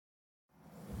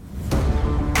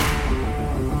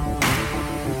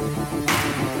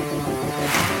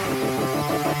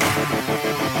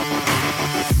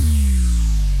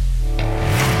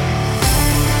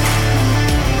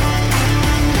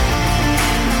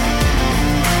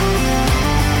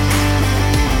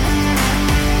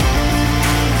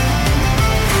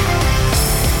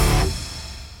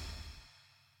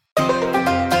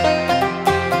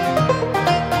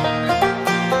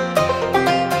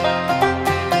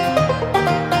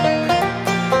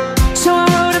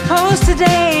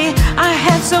day. I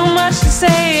had so much to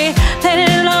say, let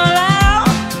it all out.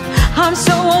 I'm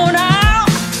so worn out.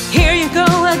 Here you go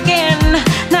again,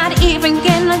 not even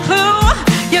getting a clue.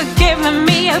 You're giving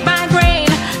me a migraine,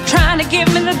 trying to give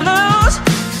me the blues.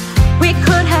 We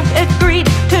could have agreed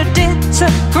to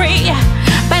disagree,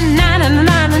 but no,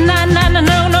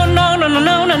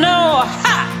 no.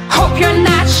 Ha! Hope you're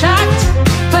not shocked,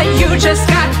 but you just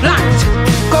got blocked.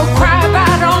 Go cry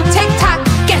about it on TikTok.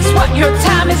 Guess what? Your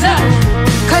time is up.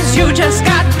 Cause you just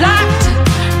got blocked.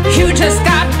 You just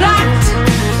got blocked.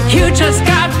 You just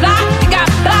got blocked. You got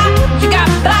blocked. You got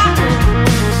blocked.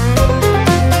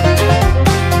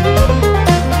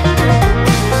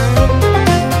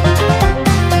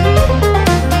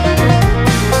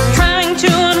 Trying to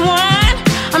unwind.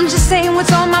 I'm just saying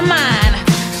what's on my mind.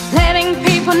 Letting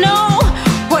people know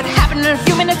what happened a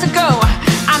few minutes ago.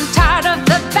 I'm tired of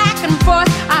the back and forth.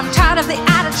 I'm tired of the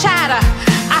out of chatter.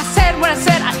 I said what I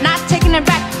said, I'm not taking it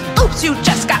back. Oops, you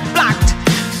just got blocked.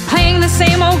 Playing the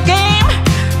same old game.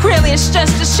 Really, it's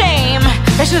just a shame.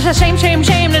 It's just a shame, shame,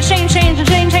 shame, the shame, shame,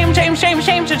 shame, shame, shame, shame,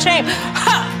 shame, shame, shame.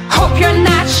 Huh. Hope you're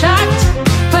not shocked,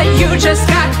 but you just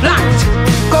got blocked.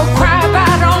 Go cry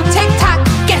about it on TikTok.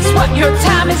 Guess what? Your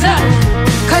time is up.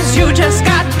 Cause you just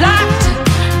got blocked.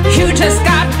 You just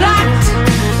got blocked.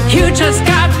 You just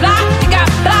got blocked. You got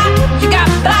blocked. You got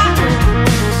blocked.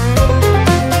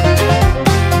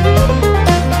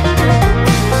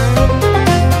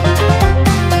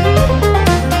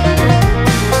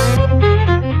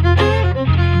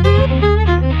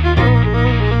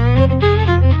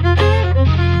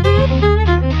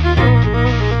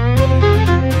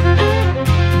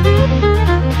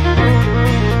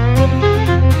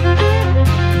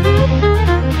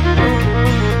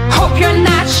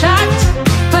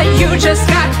 You just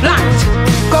got blocked.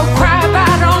 Go cry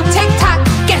about it on TikTok.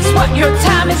 Guess what? Your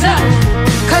time is up.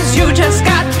 Cause you just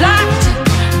got blocked.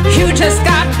 You just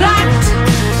got blocked.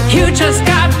 You just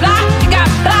got blocked. You got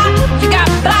blocked. You got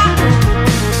blocked.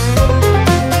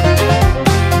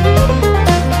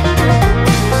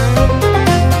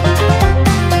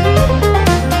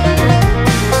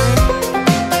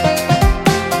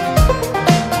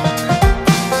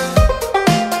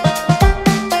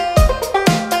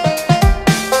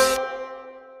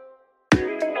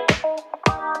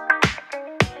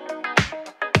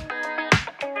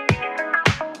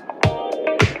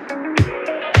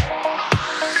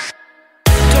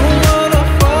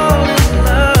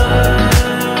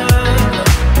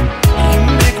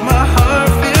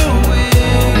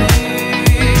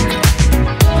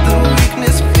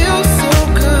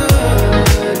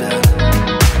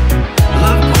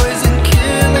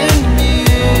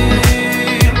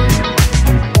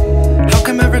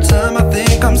 Time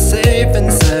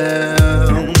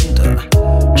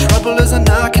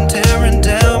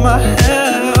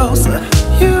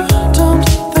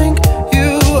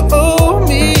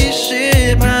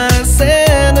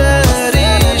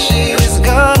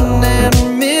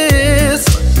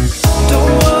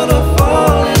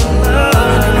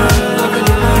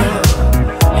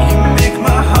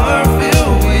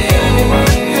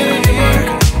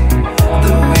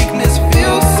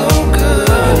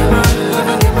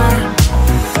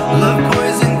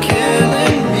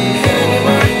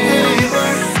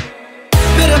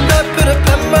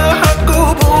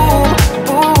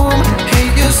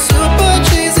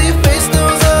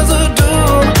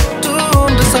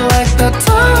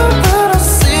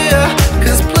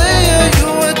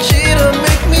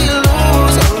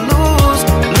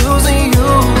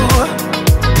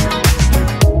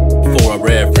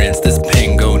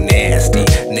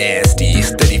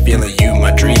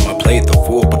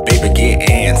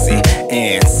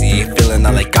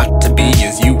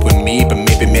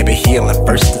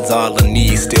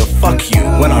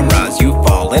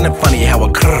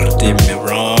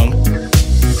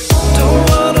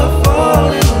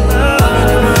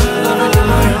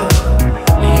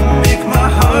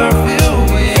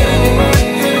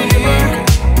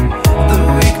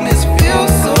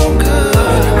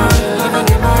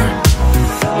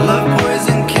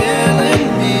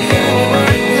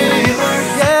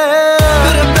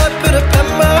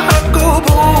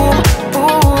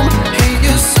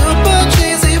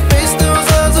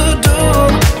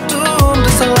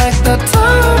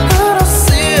that I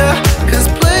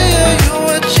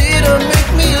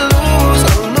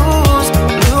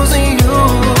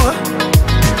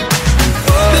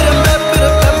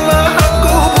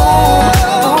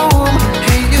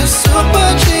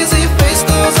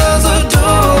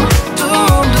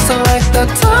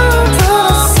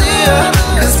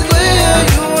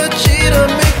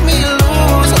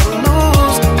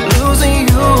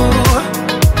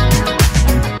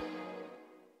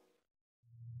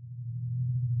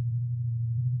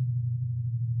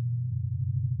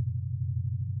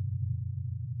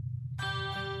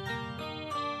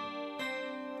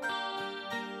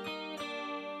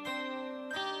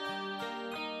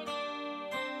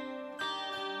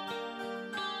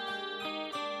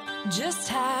Just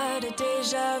had a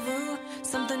deja vu,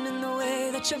 something in the way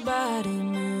that your body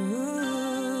moved.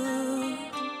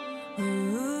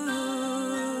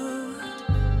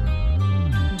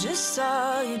 Just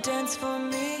saw you dance for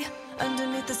me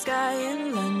underneath the sky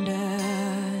in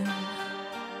London.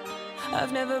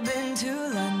 I've never been to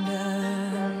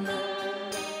London.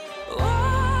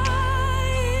 Why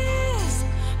is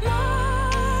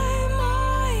my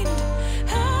mind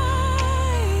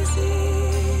hazy?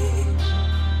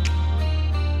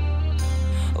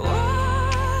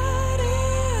 What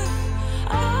if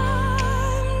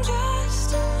I'm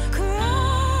just crazy?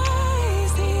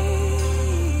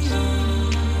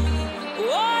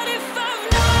 What if I've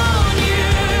known you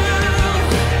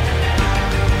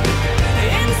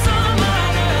in some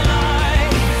other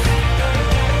life?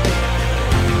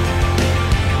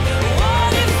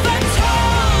 What if I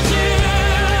told you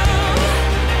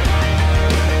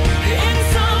in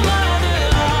some other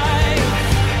life?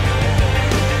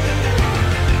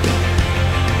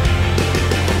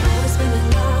 Always been in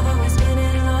love, always been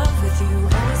in love with you.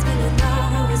 Always been in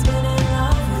love, always been in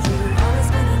love with you. Always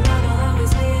been in love, I'll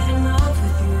always be in love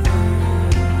with you.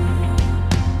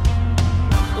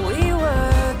 We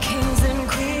were kings and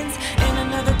queens in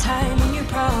another time when you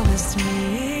promised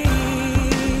me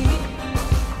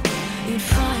you'd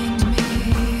find me.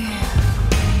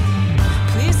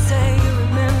 Please say you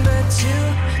remember too.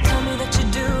 Tell me that you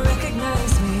do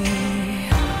recognize me.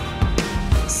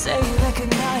 Say you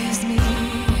recognize me.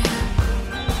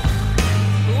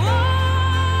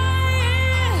 Why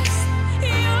is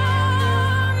your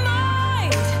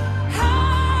mind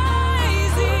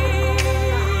hazy?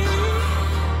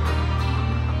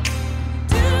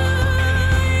 Do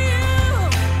you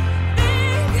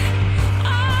think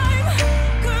I'm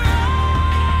crazy?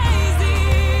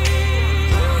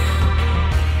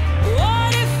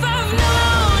 What if I've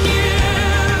known you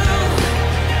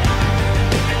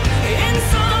in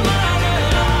some other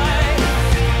life?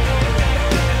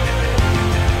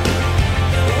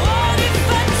 What if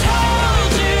I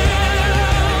told you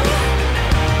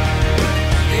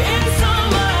in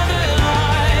some other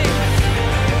life?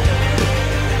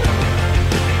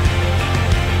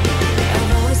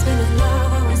 I've always been in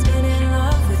love, always been in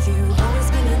love with you. Always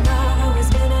been in love, always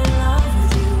been in love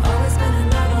with you. Always been in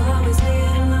love, I'll always be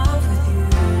in love with you.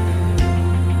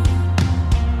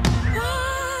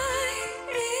 Why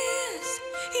is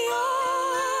your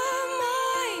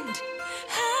mind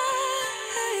hazy?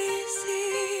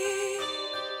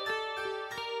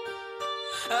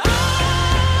 I'm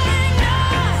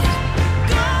not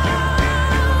going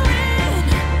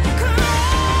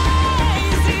crazy.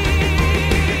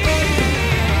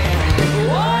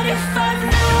 What if I've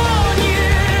known you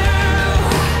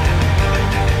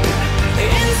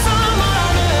in some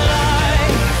other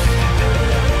life?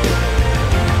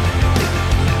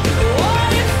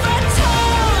 What if I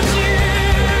told you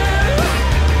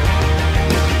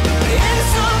in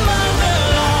some other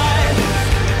life?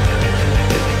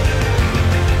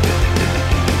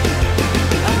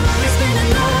 I've always been in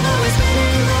love, always been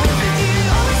in love with you.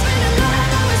 Always been in love,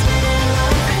 always been in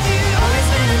love with you. Always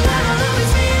been in love, I'll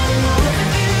always be in love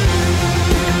with you.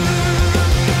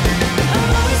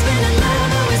 I've always been in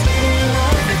love, always been in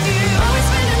love with you. Always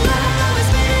been in love, always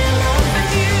been in love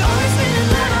with you. Always been in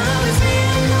love, I'll always be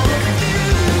in love with you.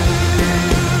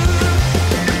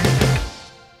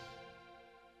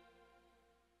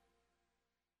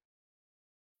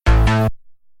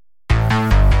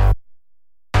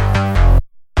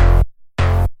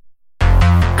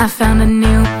 I found a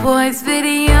new boy's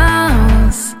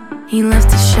videos. He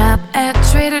left his shop at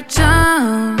Trader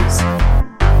Joe's.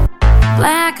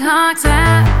 Black Hawk's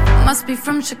hat, must be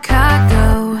from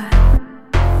Chicago.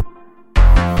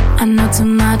 I know too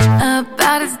much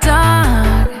about his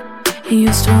dog. He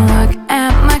used to work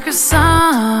at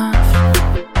Microsoft.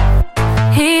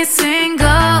 He's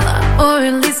single, or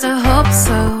at least I hope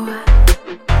so.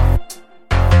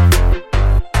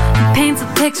 Paints a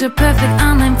picture perfect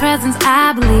online presence,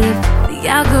 I believe. The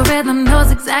algorithm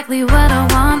knows exactly what I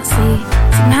want to see.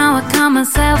 Somehow I caught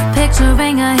myself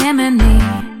picturing a him and me.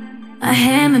 A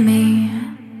him and me.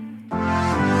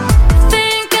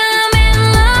 Think I'm in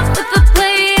love with a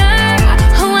player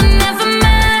who I never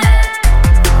met.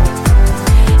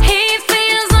 He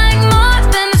feels like more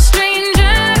than a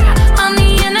stranger on the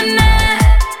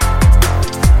internet.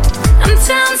 I'm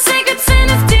telling secrets in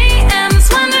his DMs,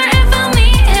 wonder if I'll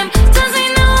meet him. Does he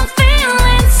know I'm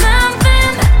feeling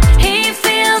something? He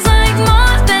feels like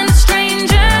more than a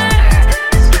stranger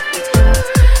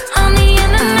on the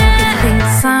internet. He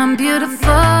thinks I'm beautiful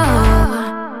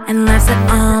and laughs at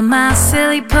all my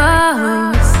silly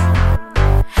posts.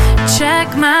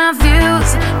 Check my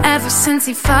views ever since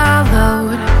he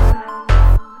followed.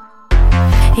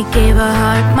 He gave a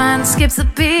heart, mine skips a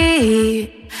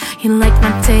beat. He liked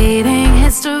my dating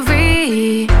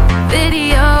history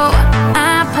video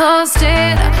I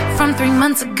posted from 3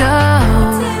 months ago.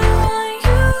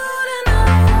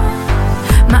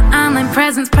 My online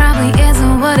presence probably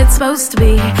isn't what it's supposed to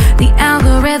be. The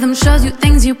algorithm shows you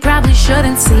things you probably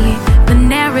shouldn't see. The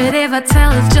narrative I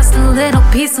tell is just a little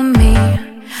piece of me,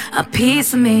 a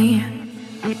piece of me.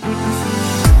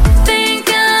 Think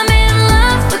I'm in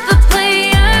love with the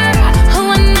player who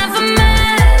I never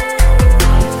met.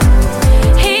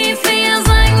 He feels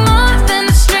like more than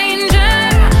a stranger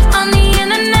on the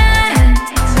internet.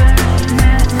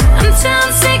 I'm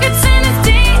telling secrets in his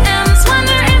DMs,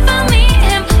 wonder if I'll meet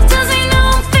him. Does he know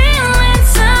I'm feeling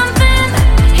something?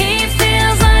 He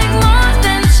feels like more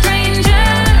than a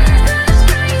stranger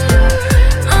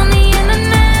on the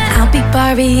internet. I'll be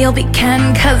Barbie, you'll be Ken,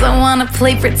 'cause I wanna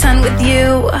play pretend with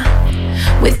you,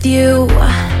 with you.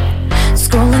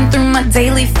 Scrolling through my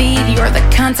daily feed, you're the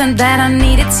content that I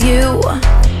need. It's you,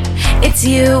 it's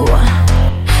you.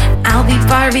 I'll be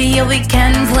Barbie, you'll be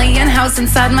Ken, playing house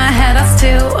inside my head. Us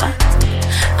two,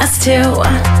 us two.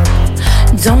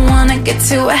 Don't wanna get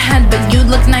too ahead, but you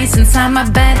look nice inside my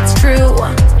bed. It's true,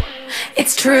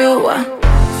 it's true.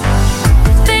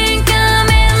 Think I'm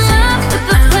in love with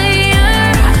the player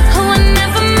who I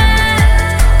never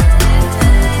met.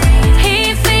 He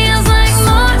feels like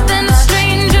more than a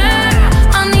stranger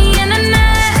on the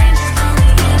internet.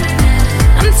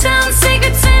 I'm telling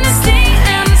secrets in his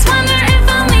DMs, wonder if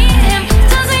I'll meet him.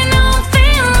 Does he know I'm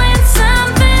feeling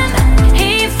something?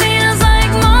 He feels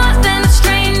like more than a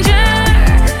stranger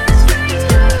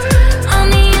on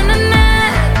the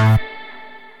internet.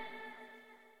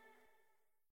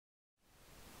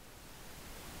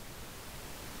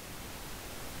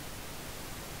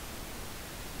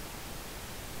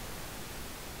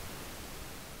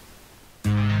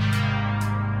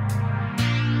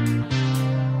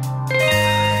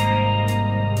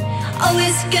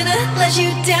 Always gonna let you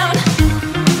down.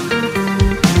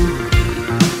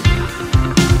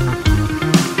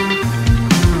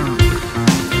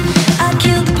 I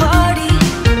killed the party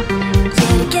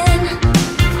yet again.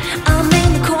 I'm in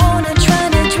the corner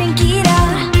trying to drink it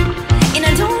out, and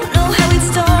I don't know how it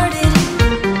started.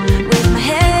 With my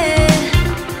head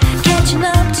catching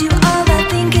up to all I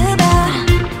think about.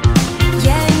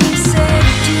 Yeah, you said,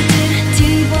 do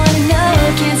you wanna know?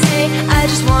 Can't say, I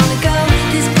just wanna go.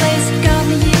 This place got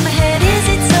me in my head. Is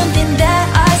it something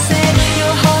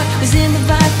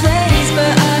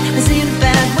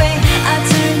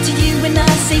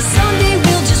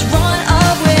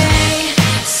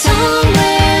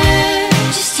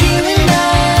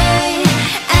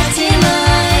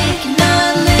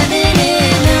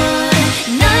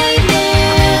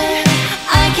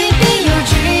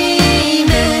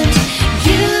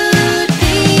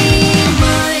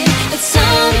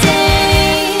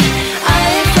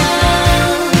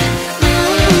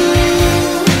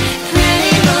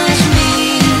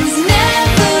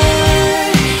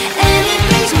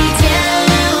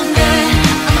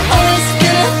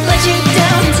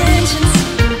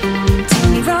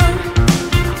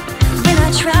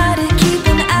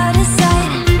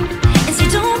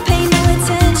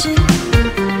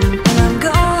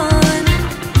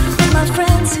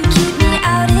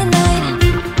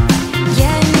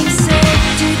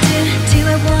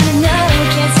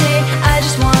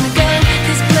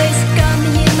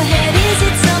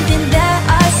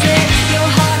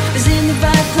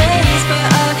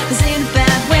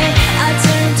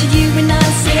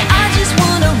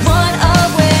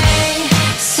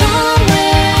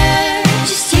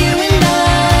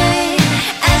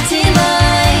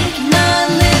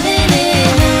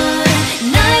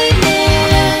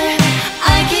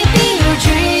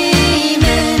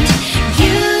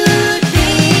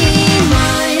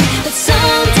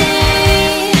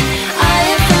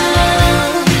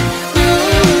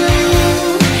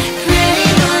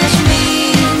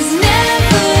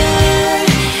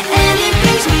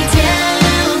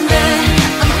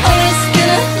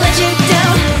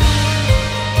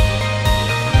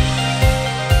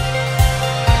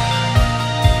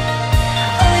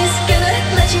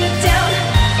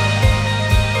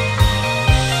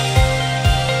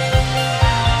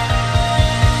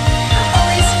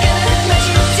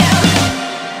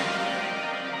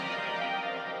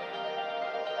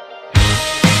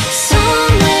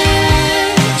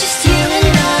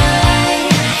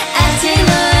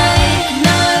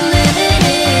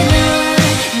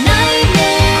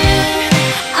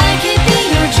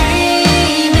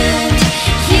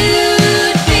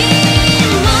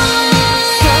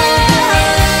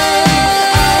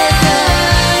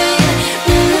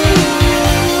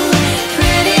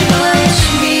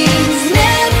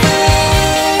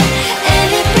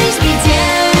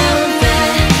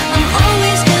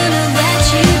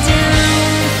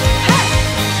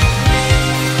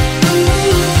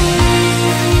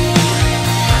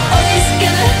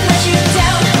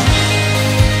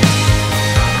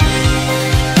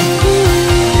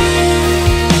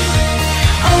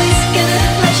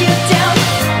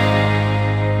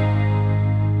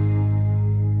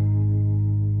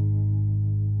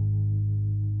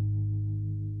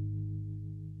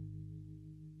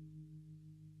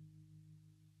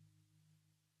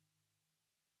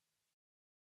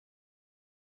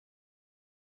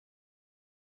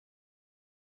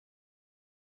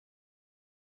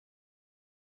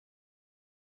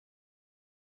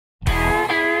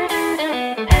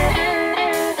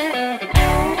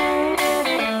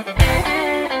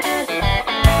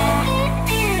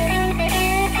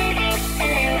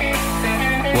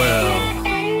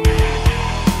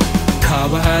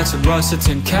cans and rusted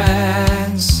tin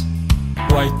cans,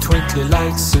 white twinkly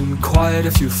lights and quite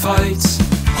a few fights,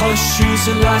 horseshoes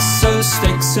and lassos,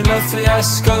 stinks and love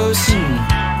fiascos,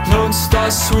 Lone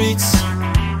Star sweets,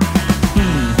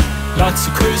 lots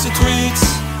of crazy tweets,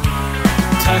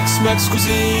 Tex-Mex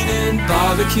cuisine and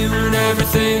barbecue and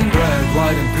everything, red,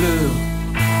 white and blue,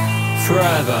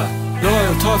 forever,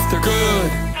 loyal, tough, they're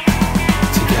good,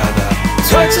 together.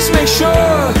 Texas, make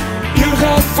sure you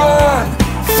have fun,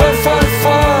 fun, fun,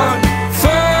 fun,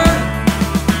 fun.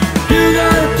 You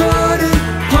gotta party,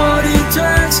 party in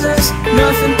Texas,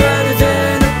 nothing better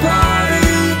than a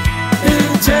party in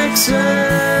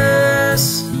Texas.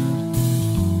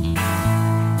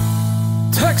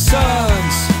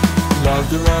 Texans love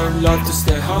the road, love to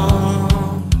stay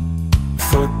home.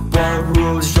 Football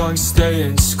rules, young stay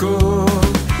in school.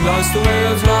 Lost the way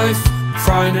of life,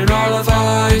 finding all of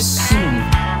ice.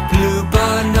 Blue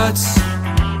bar nuts,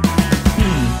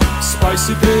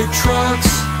 spicy big trucks.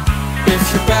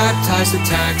 If you're baptized a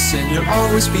Texan, you'll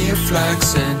always be a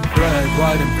flexin'. Red,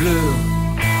 white and blue,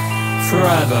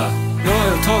 forever,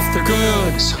 loyal, tough, they're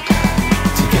good, so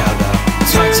good, together.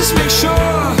 Texas, make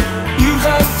sure you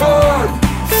have fun,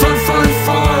 fun, fun,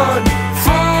 fun,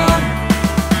 fun.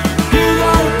 You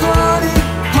gotta party,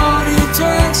 party in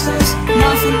Texas,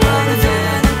 nothing better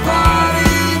than a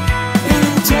party in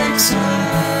Texas.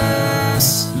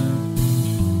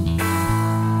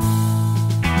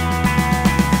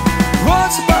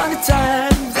 Once upon a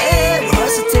time, there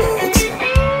was a Texan,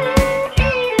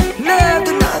 loved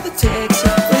another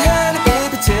Texan, they had a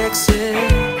baby Texan.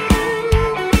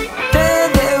 Then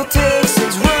there were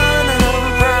Texans running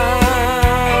around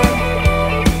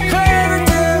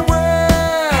everywhere.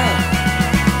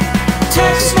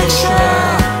 Texas, make sure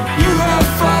you have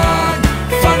fun,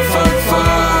 fun, fun,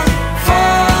 fun,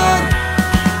 fun.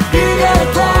 You gotta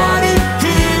party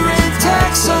here in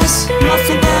Texas,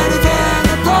 nothing better than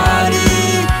a party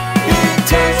in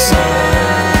Texas.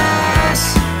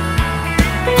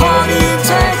 Party in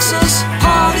Texas,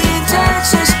 party in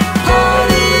Texas,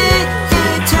 party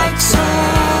in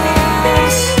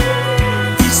Texas.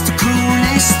 It's the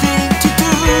coolest thing to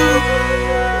do.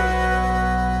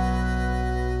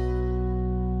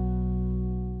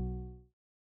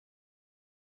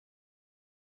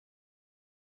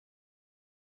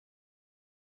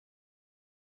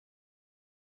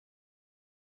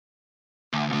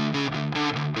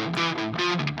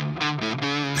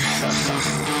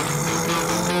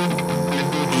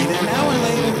 Even an hour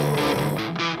later.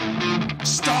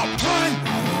 Stop playing.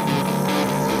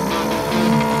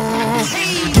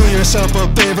 Do yourself a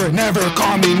favor, never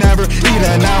call me, never eat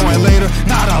an hour later.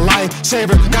 Not a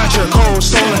lifesaver, got your cold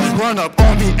stolen. Run up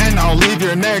on me and I'll leave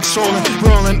your neck swollen.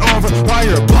 Rolling over while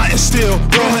your blunt is still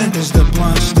rolling. Is the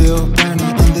blunt still burning?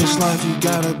 In this life you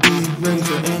gotta be ready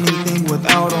for anything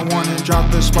without a warning. Drop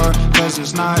the spark, cause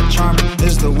it's not charming.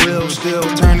 Is the wheel still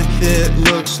turning? It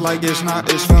looks like it's not,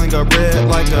 it's feeling a red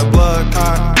like a blood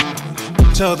clot.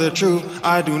 Tell the truth,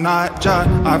 I do not jot.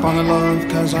 I fall in love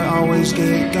cause I always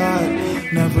get God.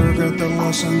 Never regret the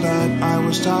lesson that I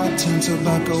was taught. Tend to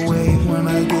back away when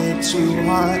I get too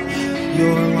hot.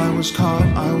 Your lie was caught,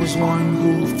 I was one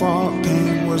who fought.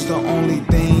 Pain was the only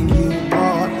thing you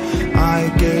brought. I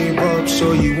gave up,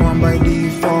 so you won by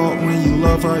default. When you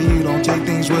love her, you don't take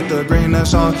things with a grain of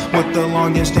salt. With the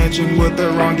longest tension, with the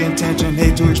wrong intention.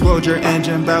 Hate to explode your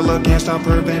engine, bad luck can't stop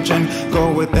prevention.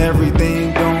 Go with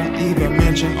everything, don't even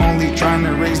mention. Only trying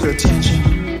to raise the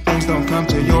tension. Things don't come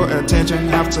to your attention,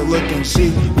 have to look and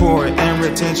see for it and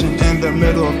retention. In the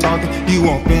middle of talking, you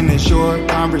won't finish your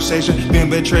conversation. Being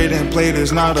betrayed and played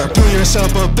is not a do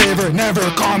yourself a favor, never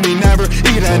call me, never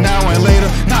eat an hour later.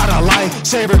 Not a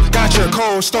lifesaver, got your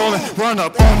cold stolen. Run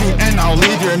up on me and I'll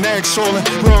leave your neck swollen.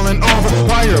 Rolling over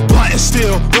while your blunt is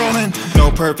still rolling.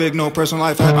 No perfect, no personal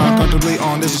life, hat uncomfortably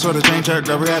on. This is sort of train track,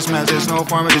 rubber ass match. There's no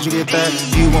farmer, did you get that?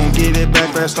 You won't get it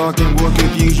back, fast talking will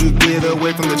confuse you. Get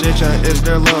away from the chit chat, it's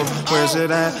their love. Where's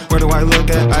it at? Where do I look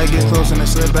at? I get close and I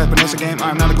slip back, but it's a game.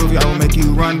 I'm not a goofy, I will make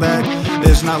you run back.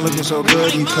 It's not looking so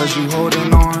good because you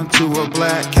holding on to a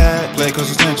black cat. Play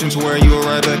close attention to where you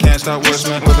arrive at. Can't stop what's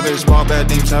meant with a baseball bat.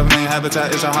 Names have a main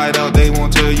habitat, it's a hideout. They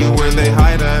won't tell you where they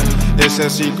hide at. It's a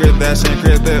secret that's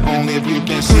encrypted only if you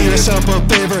can see it. Do yourself a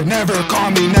favor, never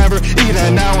call me, never eat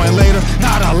an hour later.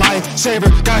 Not a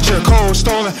lifesaver, got your cold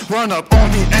stolen. Run up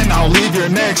on me and I'll leave your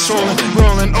neck swollen.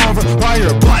 Rolling over while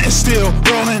your blunt is still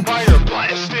rolling. While your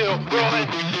blunt is still rolling.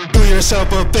 Do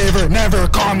yourself a favor, never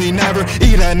call me, never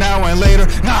eat an hour later.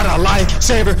 Not a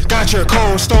lifesaver, got your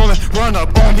cold stolen. Run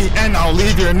up on me and I'll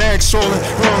leave your neck swollen.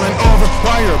 Rolling over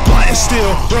while your blunt is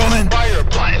still rolling. While your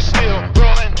blunt is still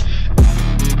rolling.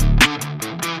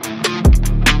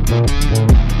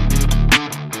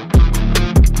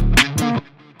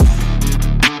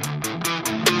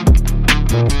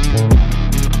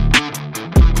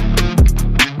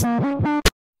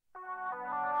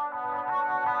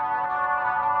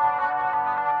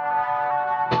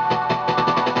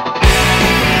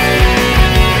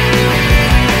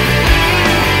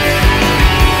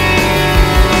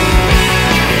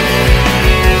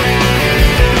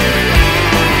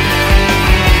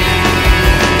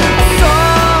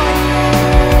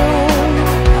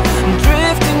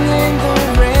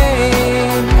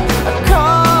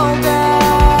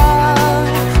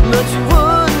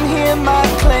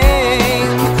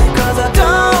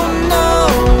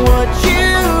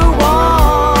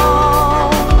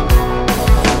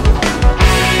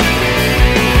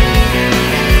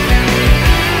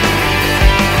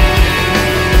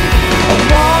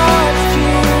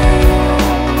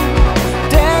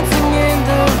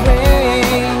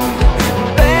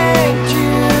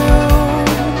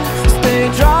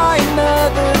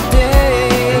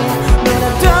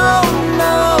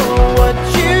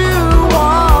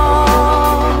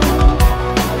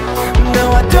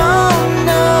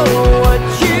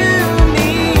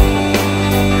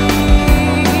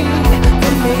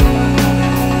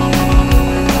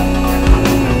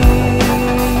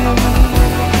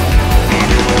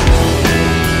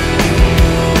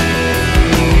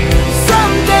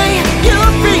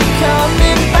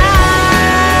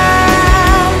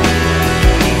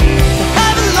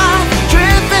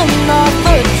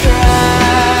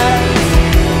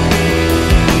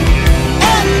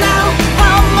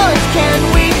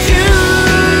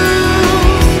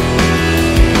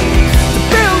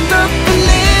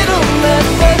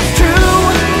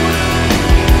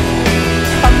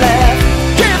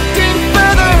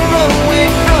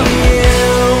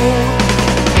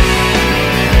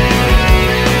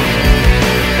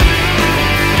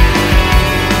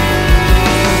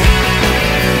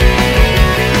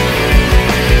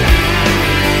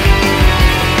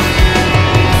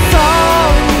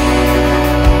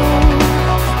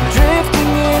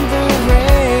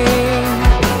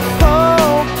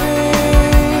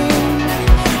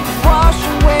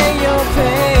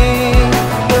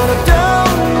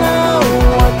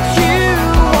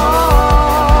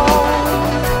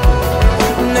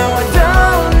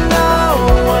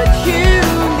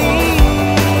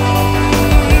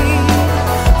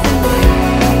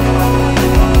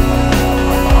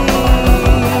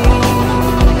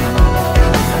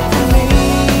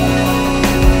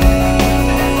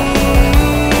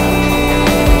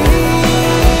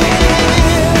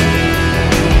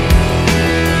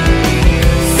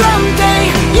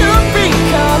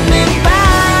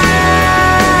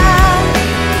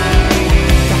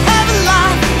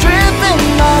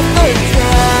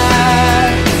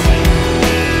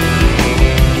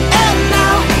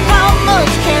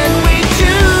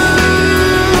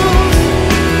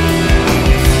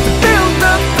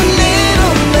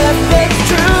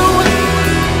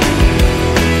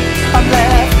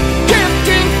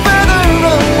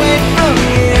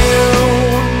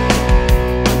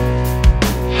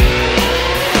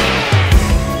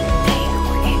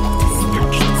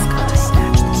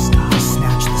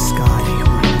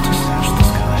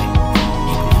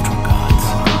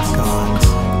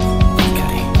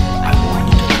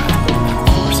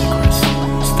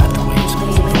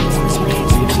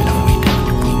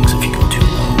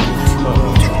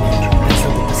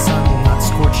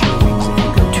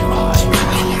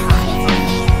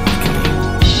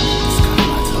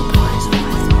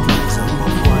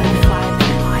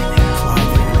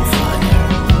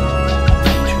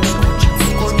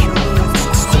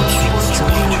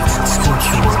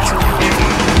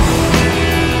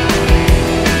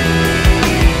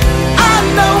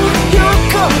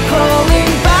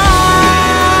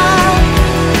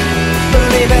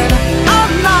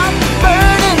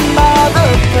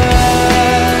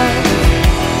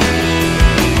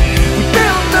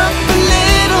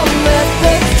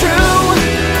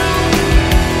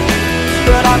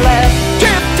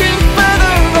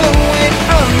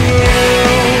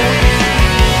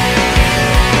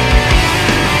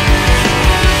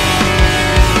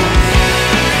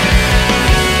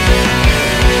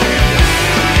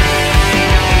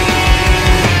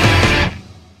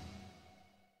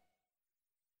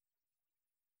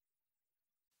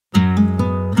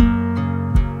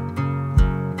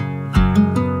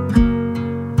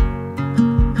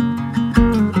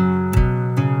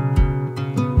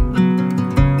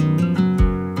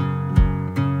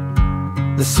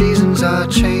 The seasons are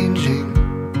changing,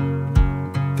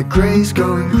 the gray's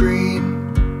going green.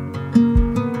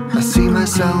 I see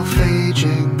myself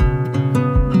aging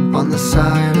on the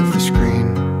side of the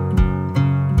screen.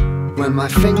 When my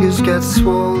fingers get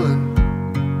swollen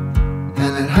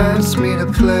and it hurts me to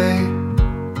play,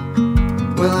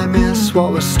 will I miss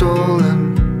what was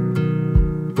stolen,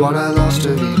 what I lost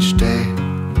of each day?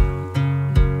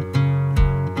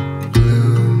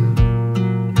 Bloom,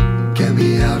 get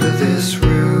me out of this room.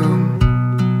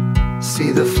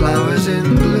 See the flowers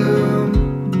in bloom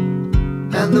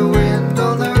and the wind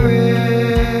on the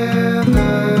river.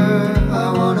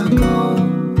 I wanna go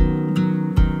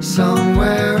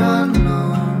somewhere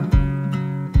unknown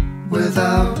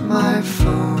without my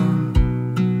phone,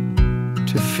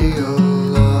 to feel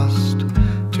lost,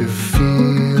 to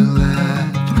feel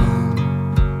at home.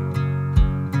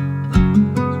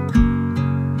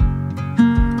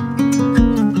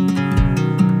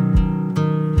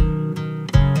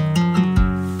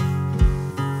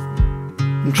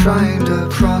 I'm trying to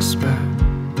prosper,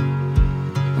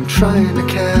 I'm trying to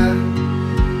care,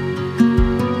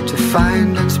 to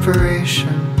find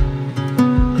inspiration,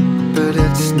 but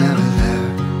it's never there.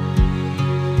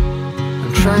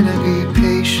 I'm trying to be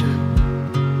patient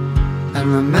and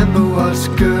remember what's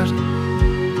good,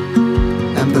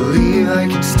 and believe I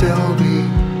can still be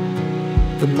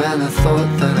the man I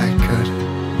thought that I could.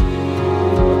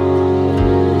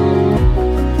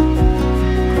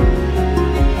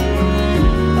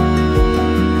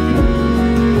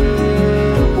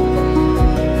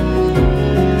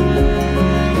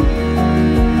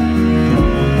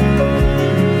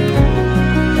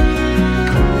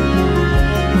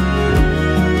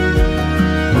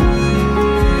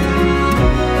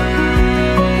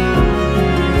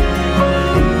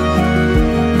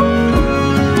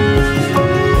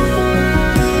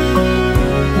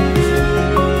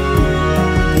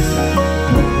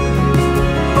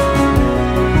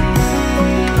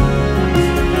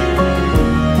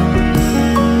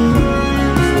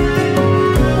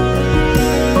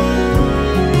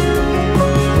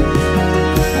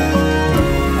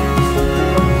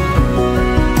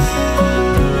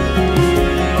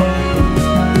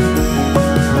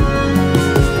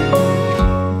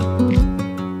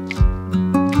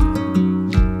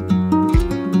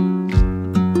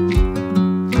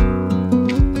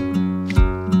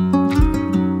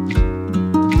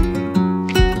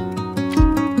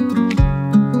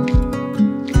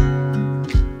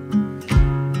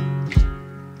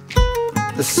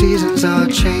 The seasons are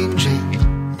changing,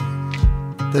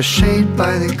 the shade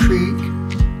by the creek.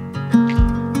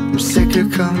 I'm sick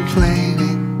of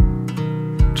complaining,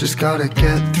 just gotta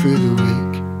get through the week.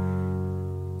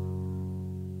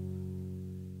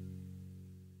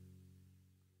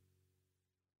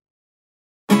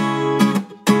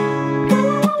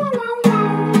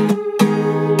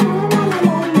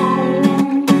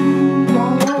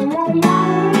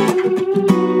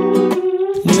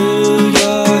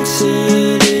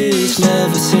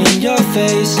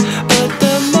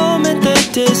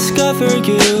 Discover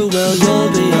you, well, you'll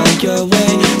be on your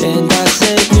way. And I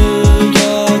said New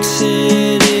York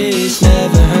City's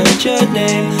never heard your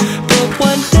name, but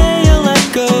one day you'll let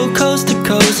go coast to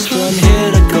coast from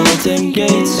here to Golden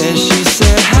Gates. And she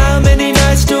said, how many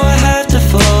nights do I have to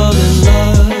fall in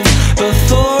love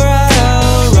before I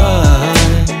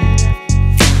outrun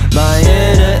my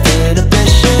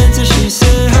inhibitions? And she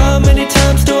said, how many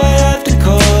times do I have to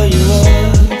call you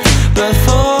up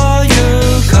before you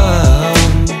come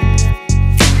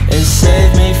and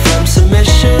save me from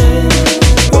submission?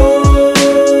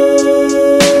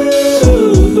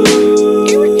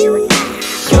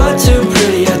 You're too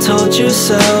pretty, I told you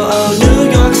so. Oh, New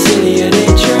York City, it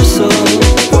ain't your soul.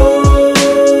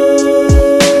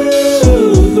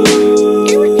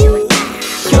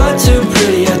 You're too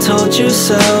pretty, I told you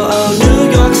so. Oh, New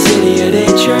York City, it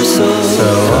ain't your soul. So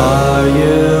are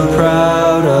you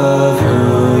proud of who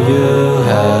you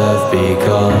have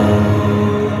become?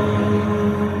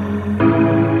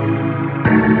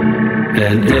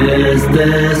 And is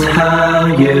this how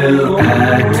you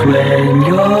act when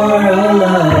you're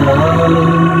alone?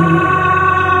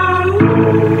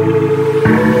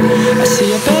 I see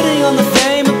you betting on the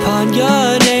fame upon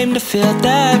your name to feel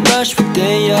that rush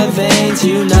within your veins,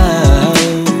 you know.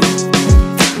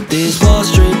 These Wall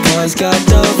Street boys got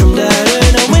dough from that.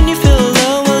 And when you feel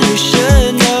alone, well, you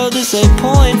should know there's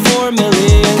 8.4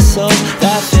 million souls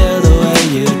that feel the way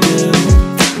you do.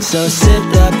 So sip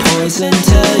that poison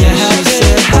till you're happy. She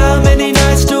said, how many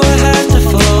nights do I have to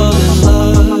fall in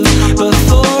love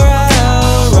before I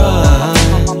outrun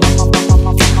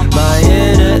my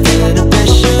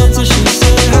inhibitions? And she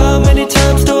said, how many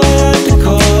times do I have to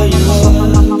call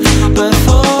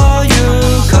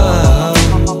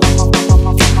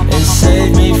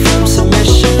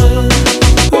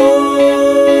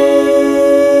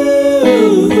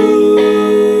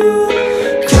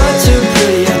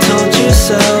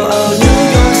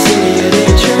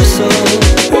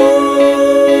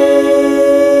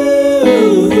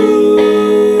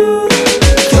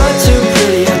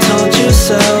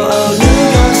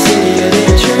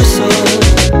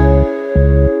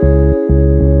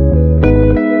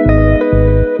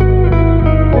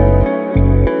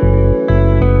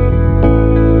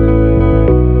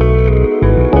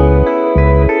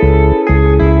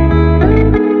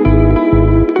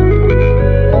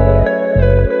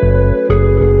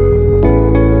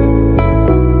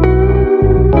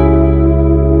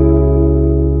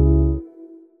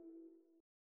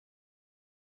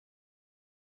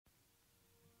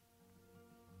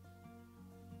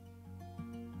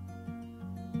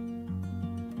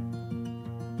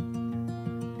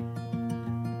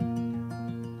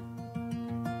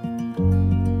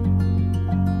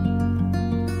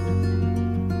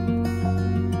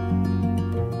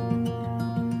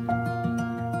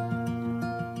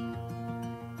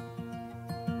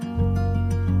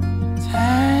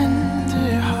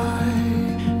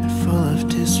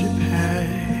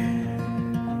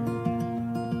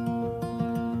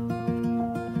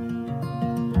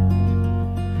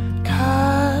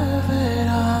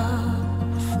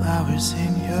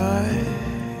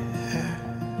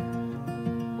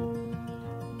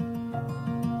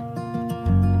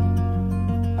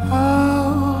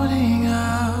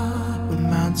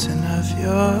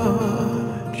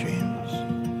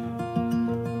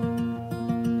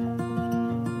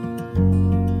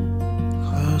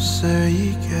closer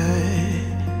you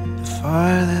get, the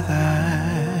farther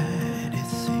that it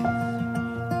seems.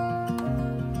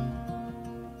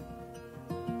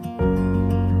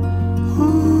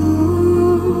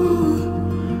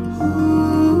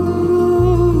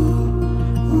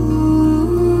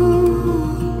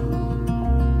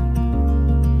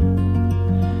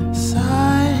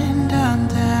 Sundown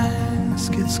dance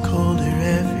gets colder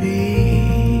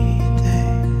every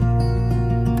day.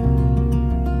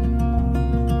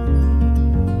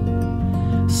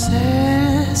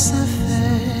 Sisyphus,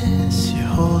 you're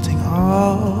holding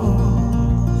all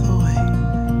the weight.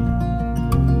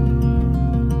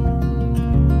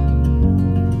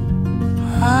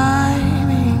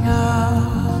 Climbing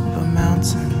up a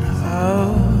mountain of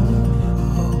hope.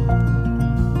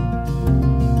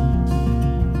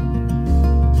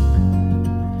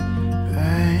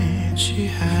 Benchy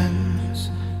hands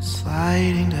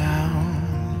sliding down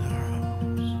the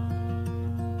roads.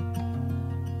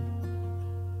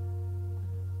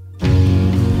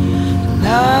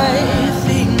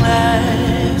 Nothing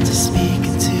left to speak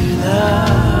into the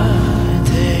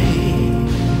day.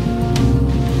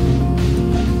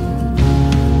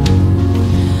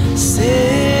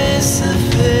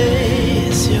 Sisyphus,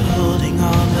 you're holding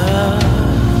all the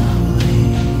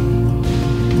weight.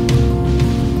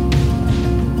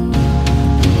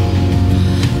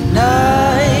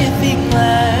 Nothing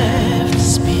left to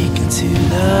speak into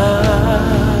the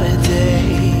day.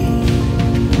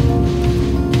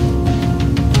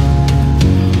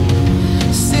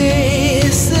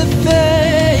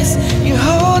 Sisyphus, you're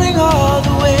holding all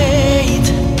the weight.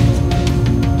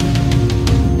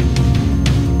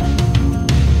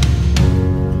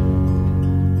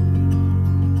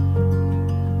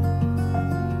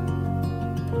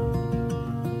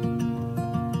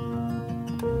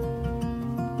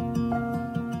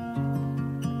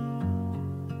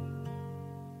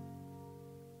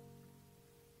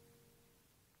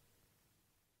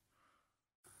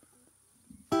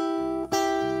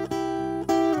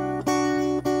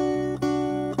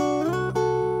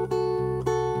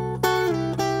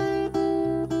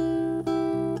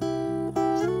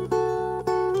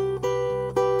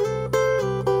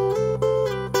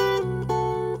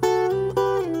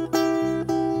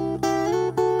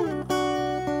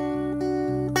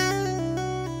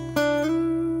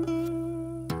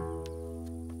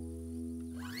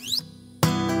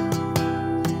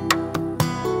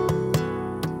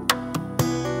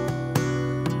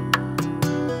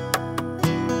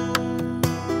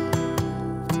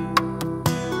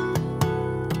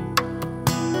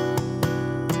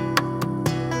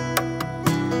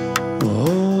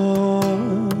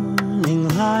 Warning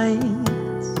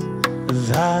lights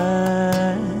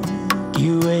evacuate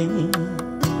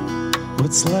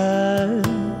what's left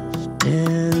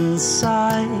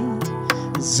inside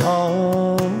is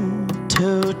all to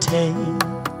take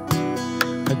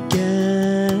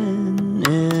again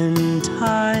in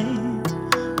time.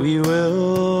 We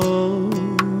will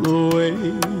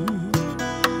await.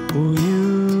 Oh,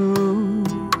 you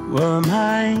were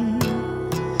mine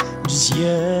just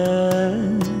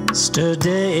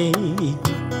yesterday,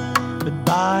 but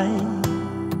by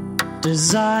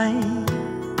design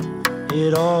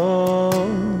it all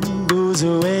goes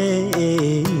away.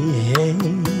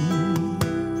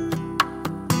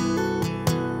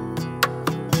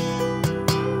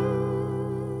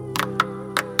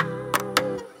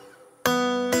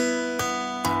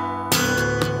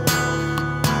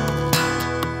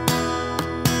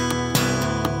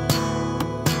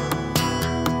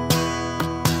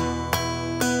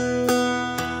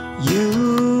 You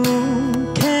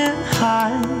can't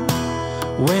hide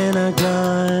when a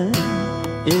gun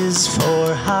is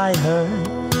for hire.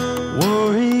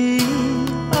 Worry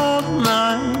of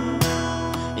mine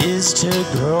is to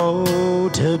grow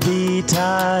to be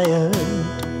tired,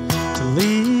 to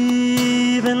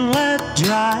leave and let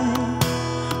dry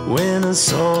when a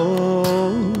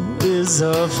soul is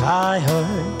a fire.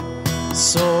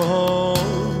 Soul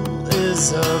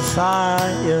is a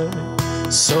fire.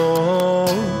 Soul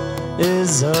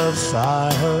is a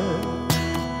fire.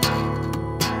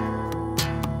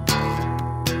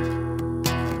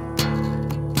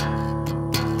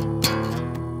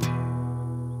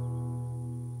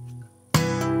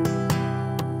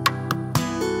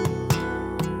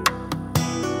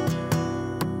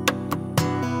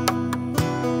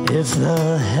 If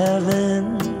the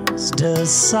heavens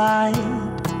decide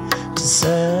to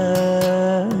separate,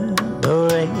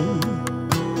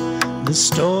 the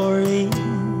story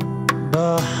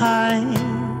behind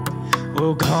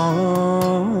will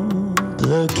complicate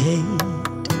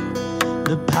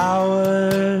the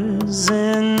powers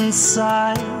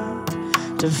inside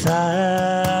to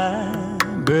fabricate.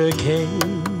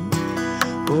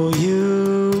 Oh,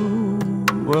 you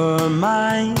were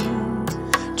mine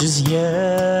just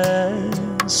yesterday,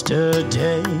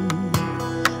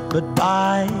 but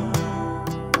by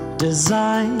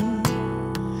design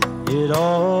it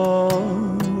all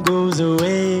goes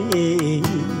away.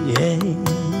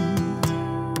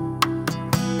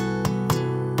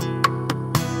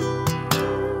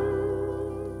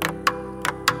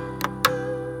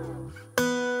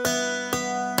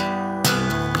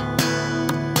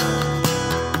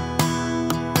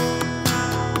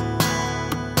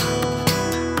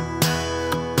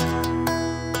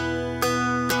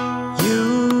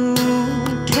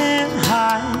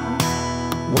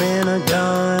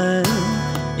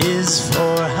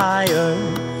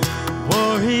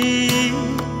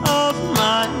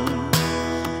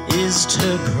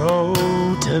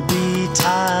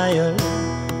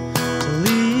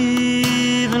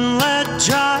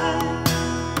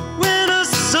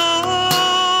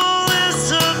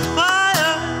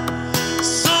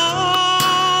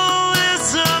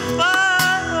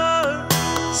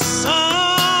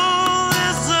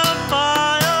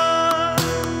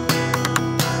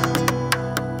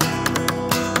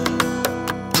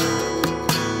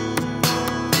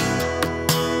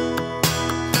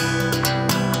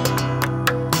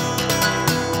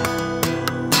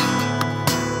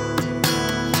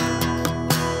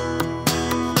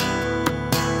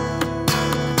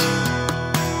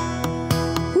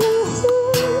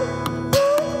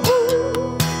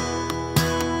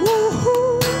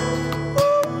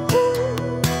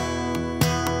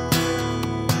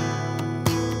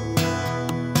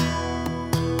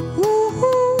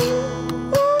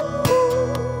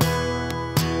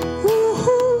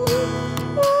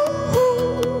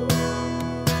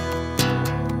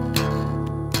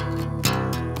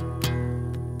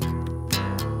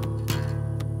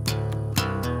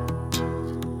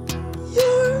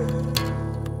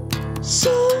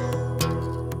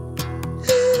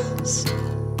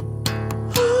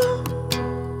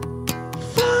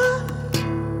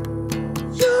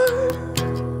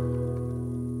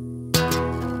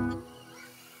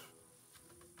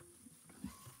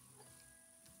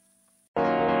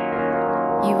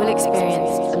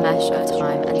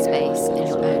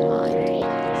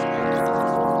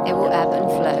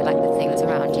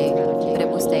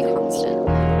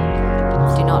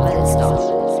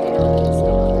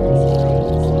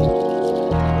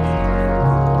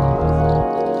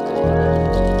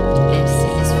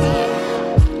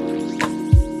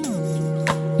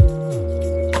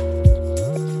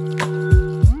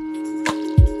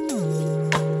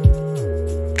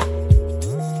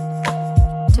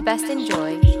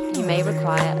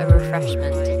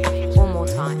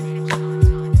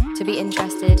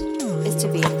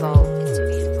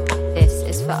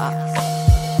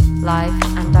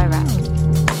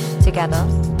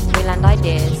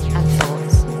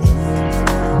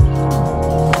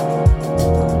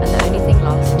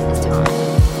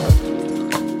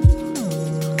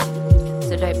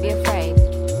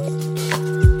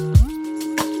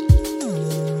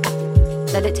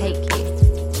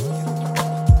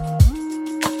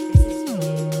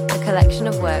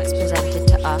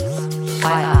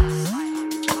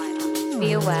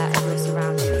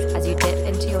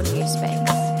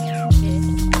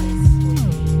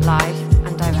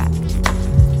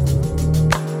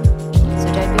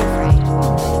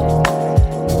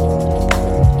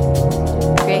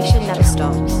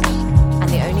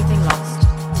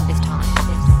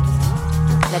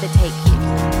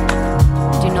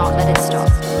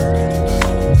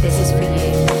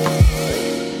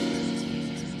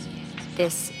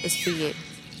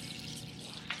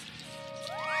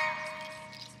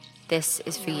 This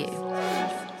is for you.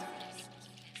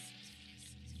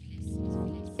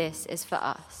 This is for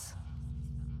us.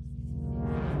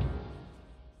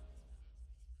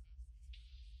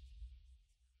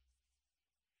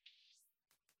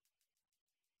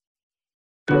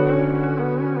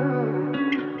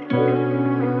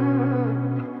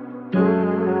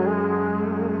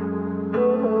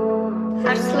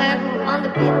 I slept on the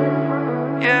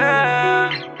bed. Yeah.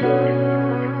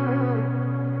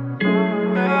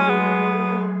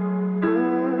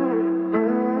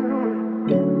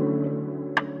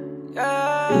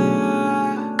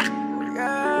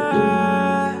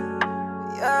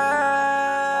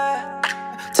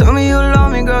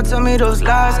 Girl, tell me those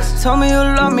lies. Tell me you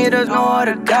love me, there's no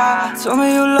other guy. Tell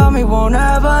me you love me, won't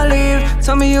ever leave.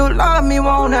 Tell me you love me,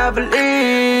 won't ever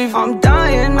leave. I'm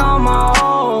dying on my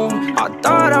own. I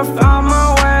thought I found my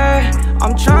way.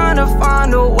 I'm trying to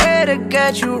find a way to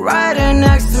get you right in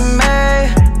next to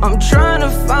me. I'm trying to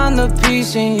find the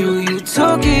peace in you. You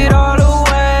took it all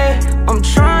away. I'm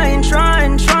trying,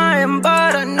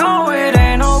 but I know it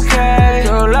ain't okay.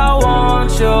 Girl, I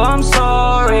want you, I'm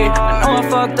sorry. I know I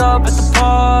fucked up at the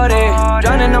party.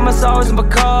 Drowning on my sorrows in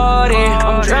Bacardi.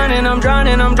 I'm drowning.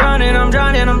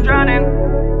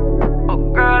 Oh,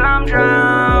 girl, I'm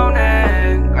drowning.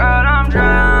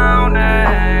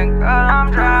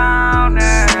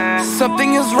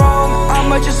 Something is wrong, I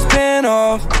might just spin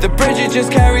off. The bridge, it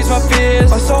just carries my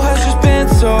fears. My soul has just been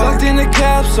so locked in a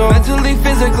capsule. Mentally,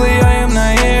 physically, I am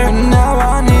not here. And now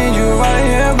I need you right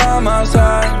here by my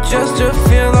side, just to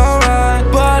feel alright.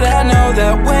 But I know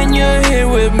that when you're here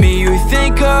with me, you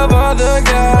think of other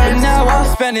guys. But now I'm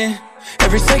spending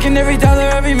every second, every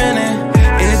dollar, every minute.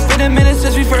 And it's been a minute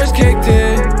since we first kicked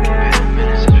it.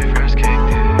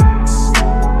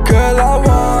 Girl, I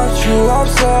want you, I'm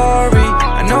sorry.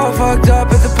 I know I fucked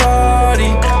up at the party.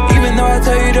 Even though I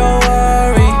tell you don't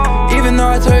worry. Even though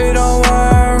I tell you don't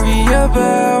worry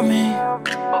about me.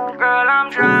 Oh, girl, I'm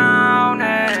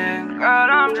drowning.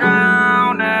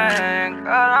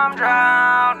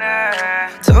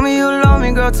 Tell me you love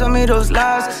me, girl, tell me those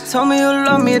lies. Tell me you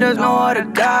love me, there's no other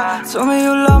guy. Tell me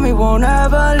you love me, won't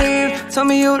ever leave. Tell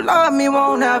me you love me,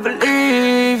 won't ever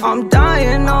leave. I'm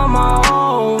dying on my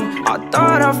own. I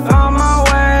thought I found my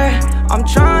way. I'm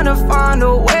trying to find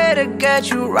a way to get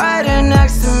you right here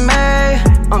next to me.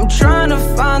 I'm trying to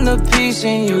find the peace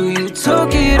in you. You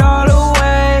took it all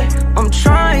away. I'm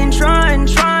trying,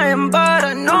 but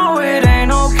I know it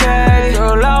ain't okay.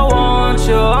 Girl, I want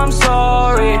you, I'm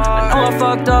sorry. I know I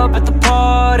fucked up at the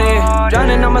party.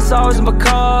 Drowning on my sorrows in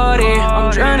Bacardi. I'm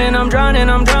drowning.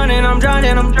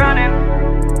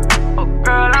 Oh,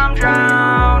 girl, I'm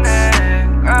drowning.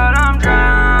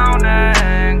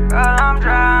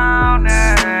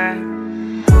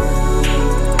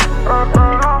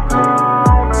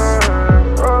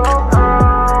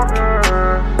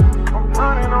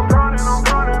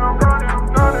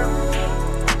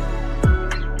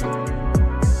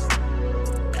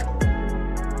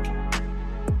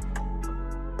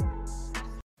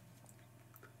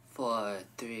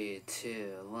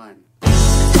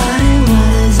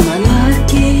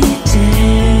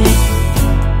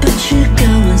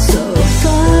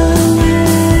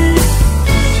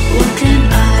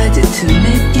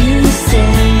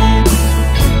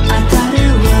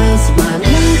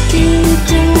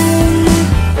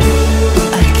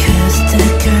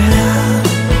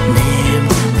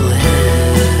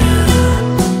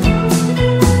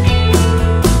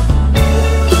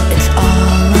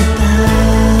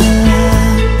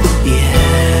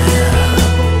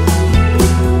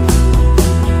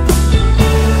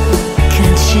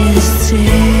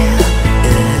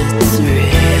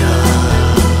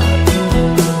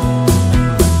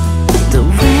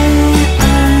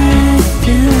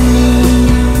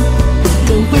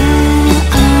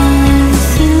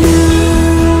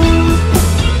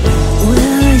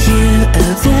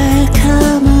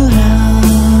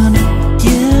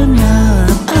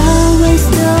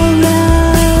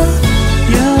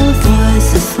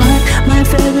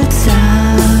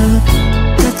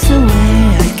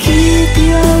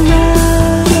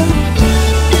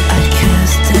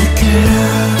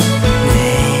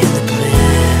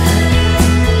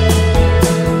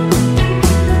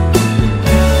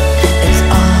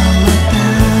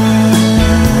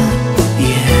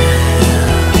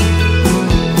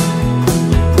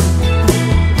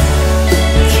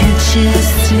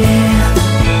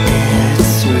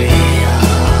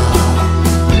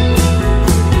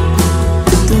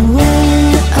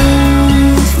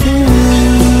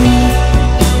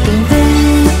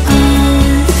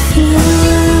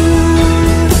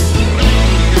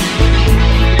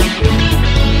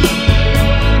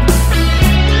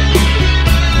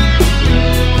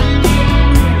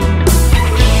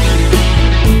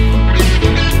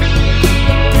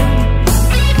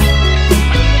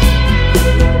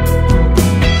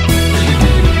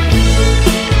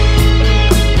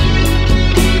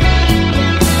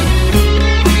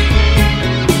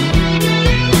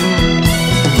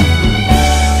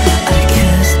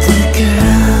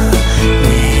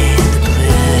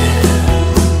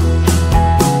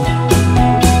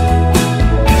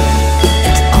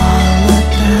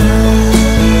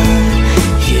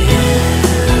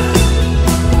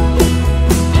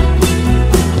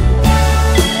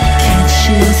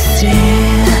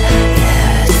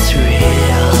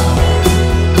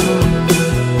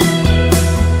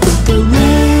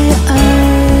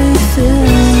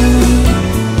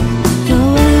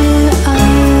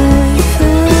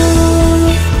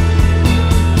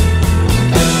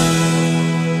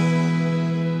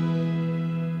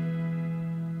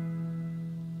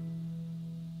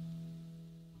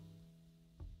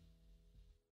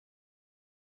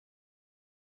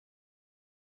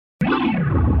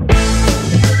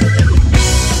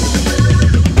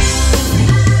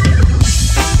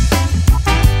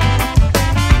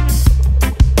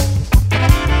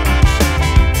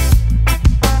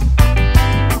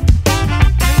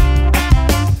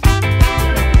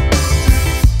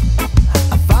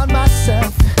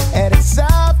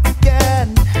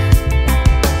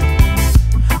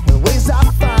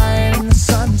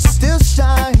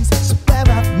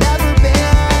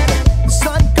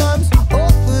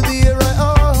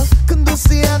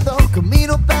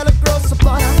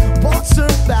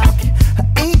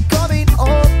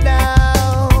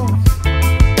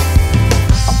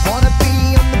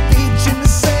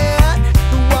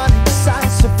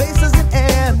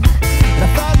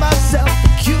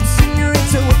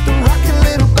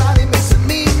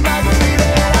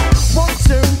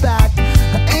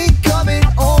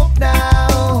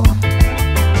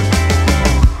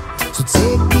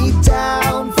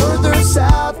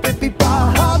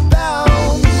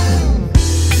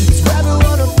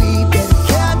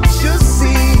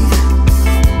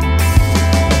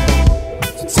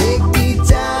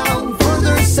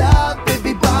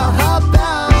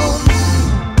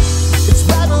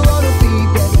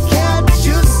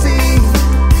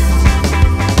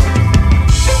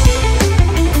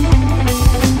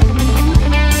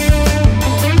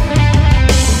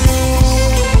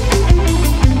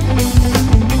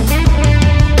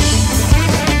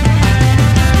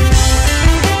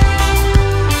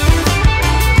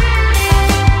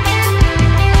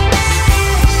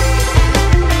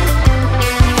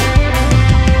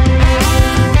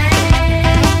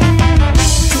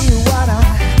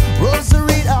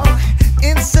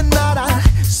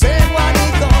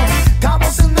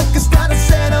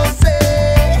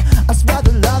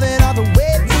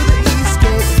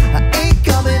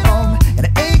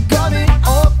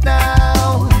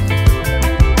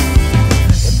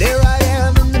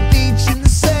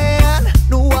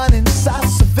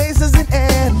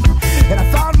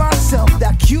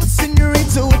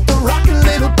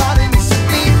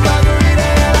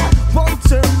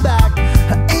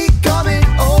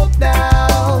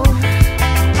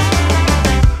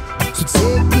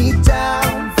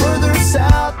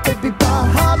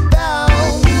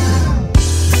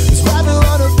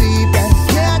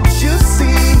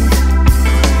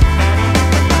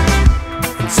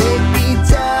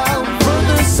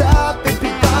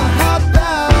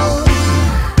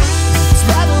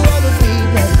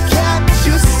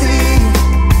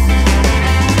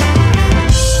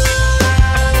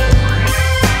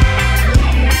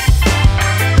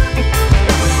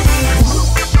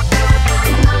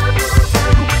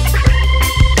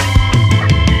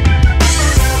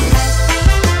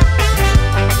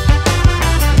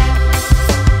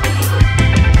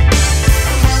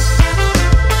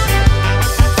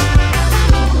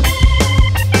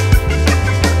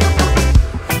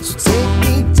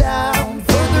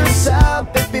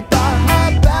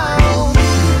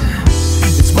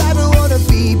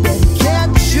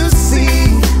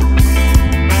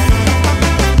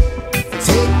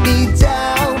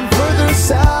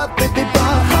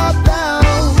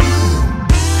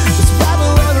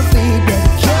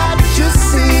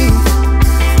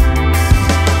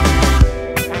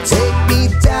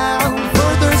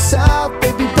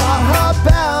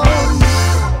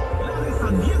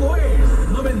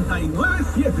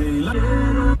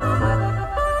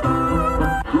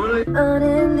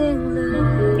 Unending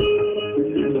love.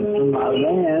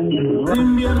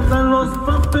 Inviertan los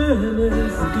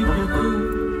papeles y que tú.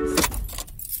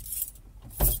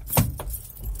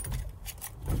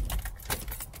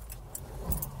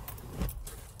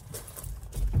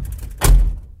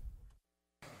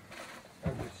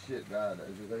 Shit, God,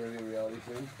 is there gonna be a reality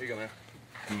soon? Here you go, man.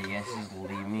 You guys just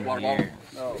leave me Water here.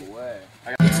 No way.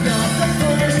 It's not the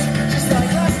first, just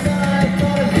like last night.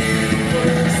 Thought of you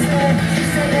first. She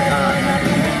said that I'm not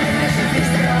the one. She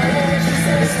thinks that I won't. She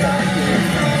said stop being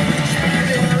fun. She made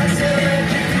me feel like silly.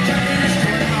 She tried to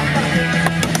destroy my pocket.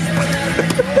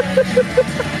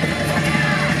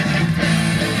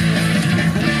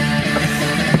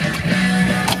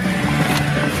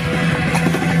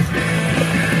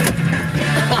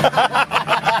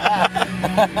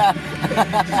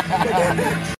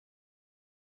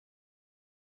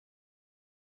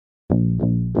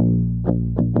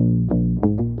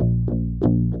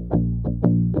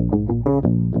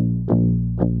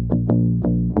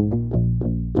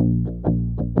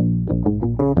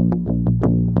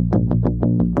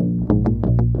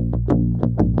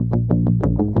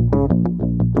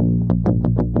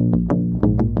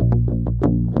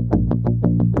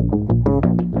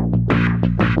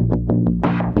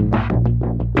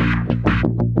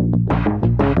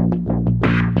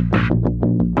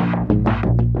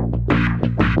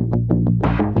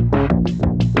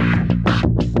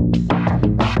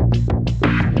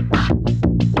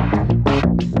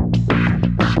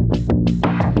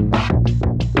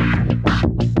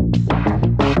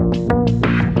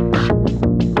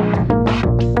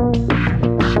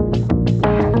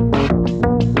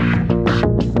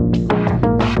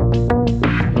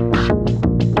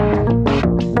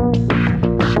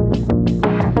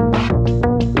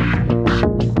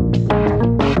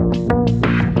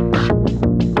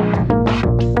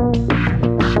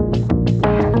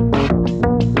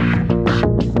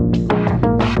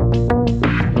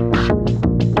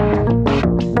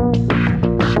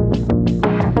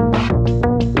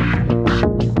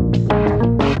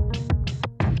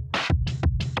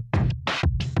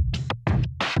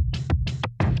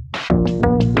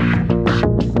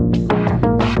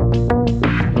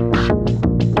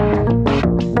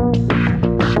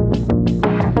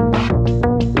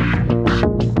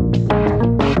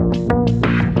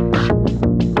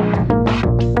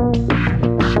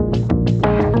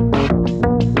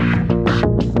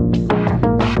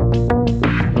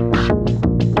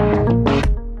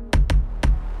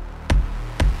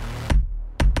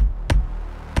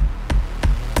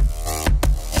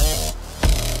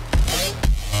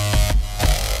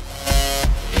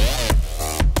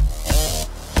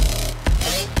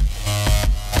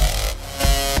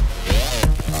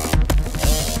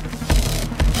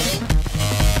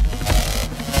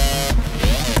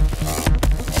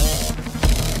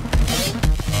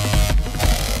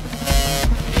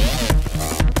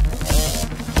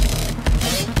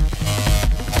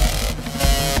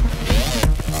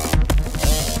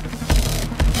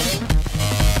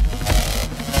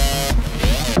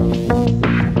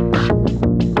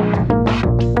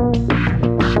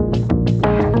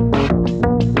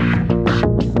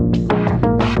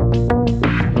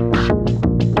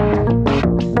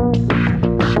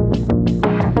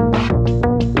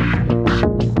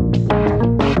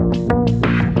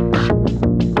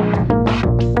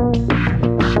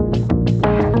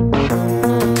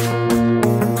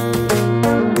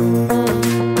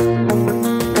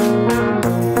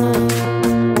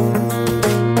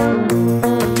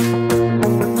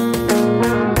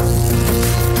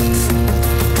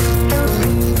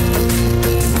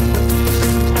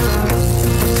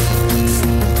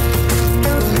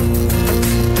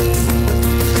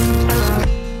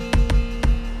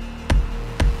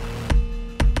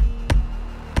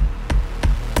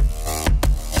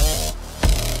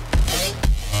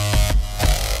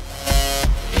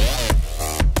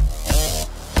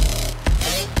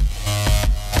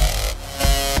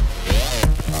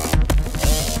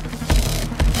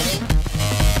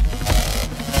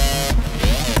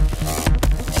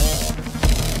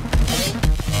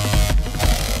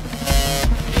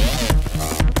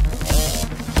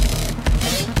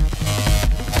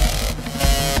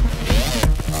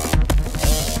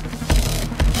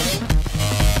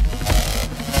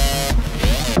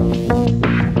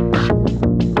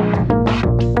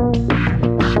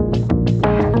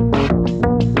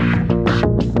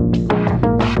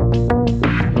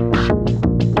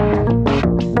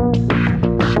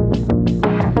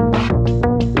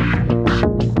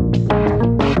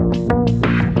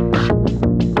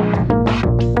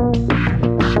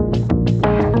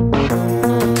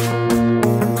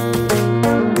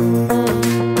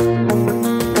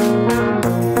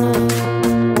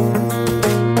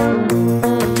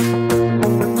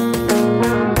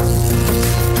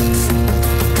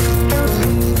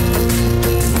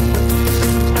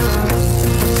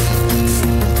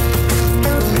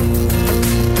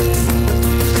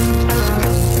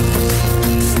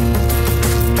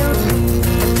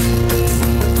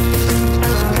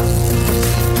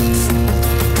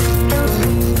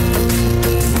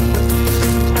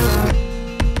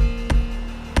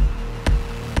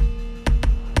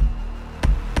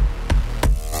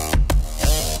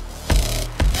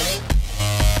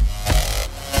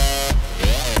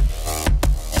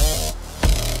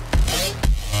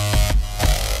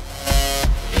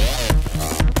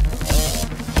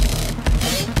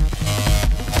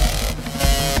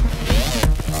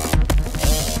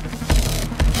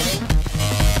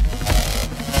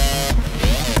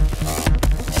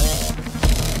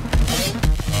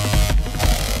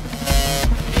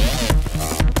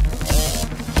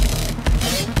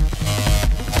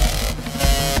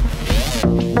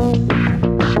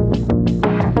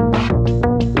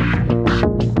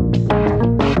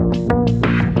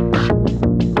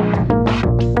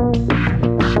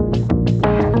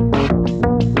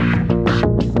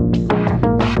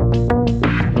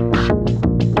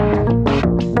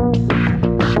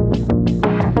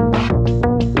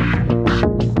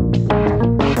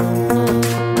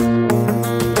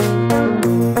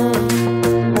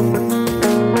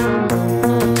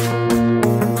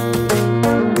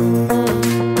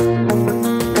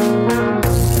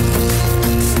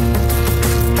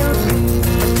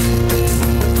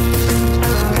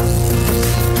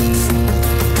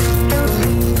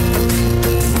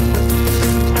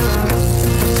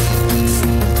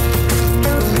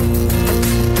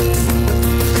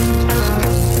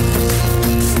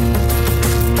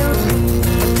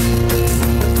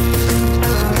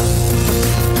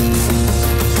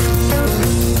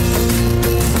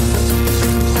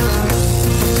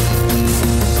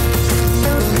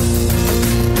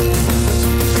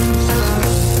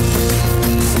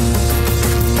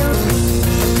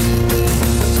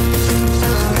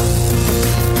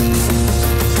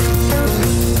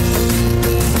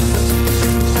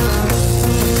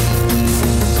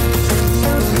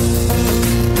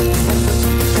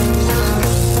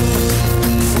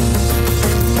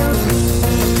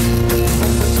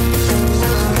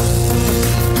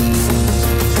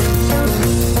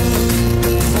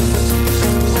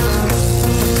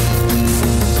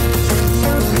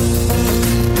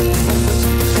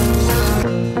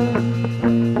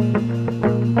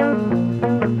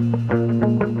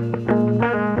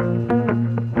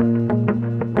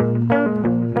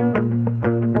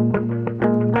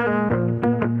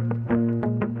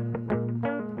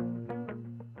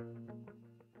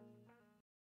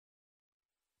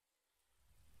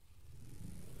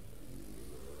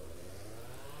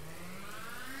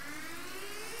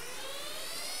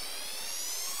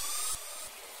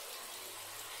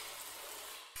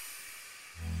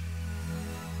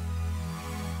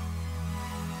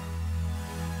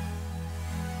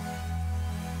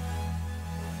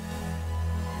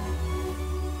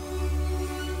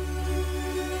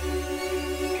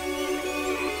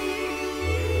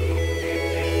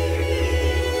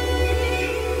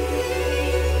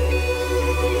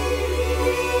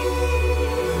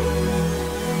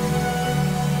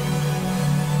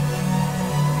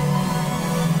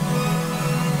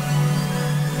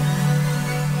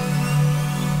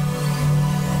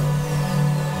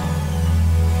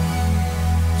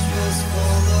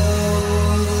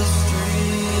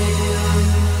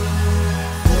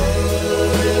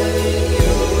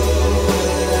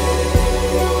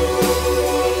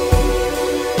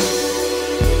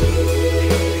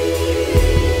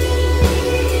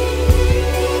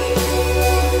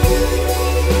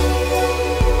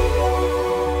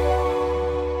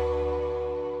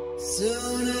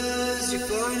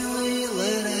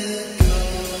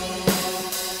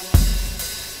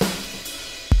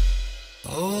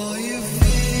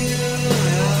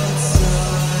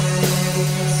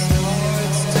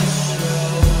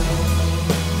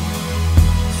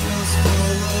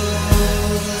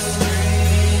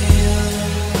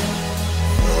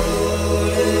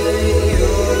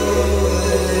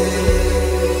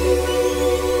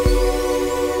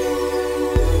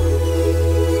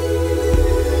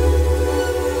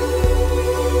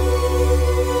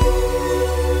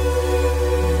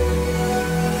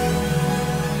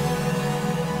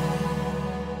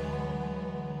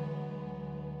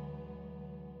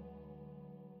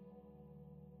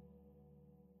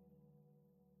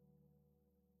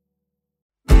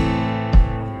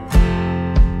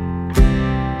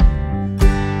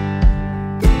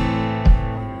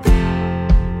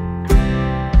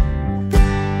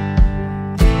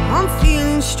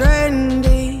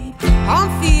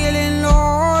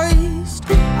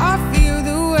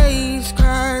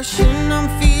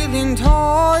 feeling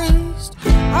tossed.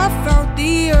 I felt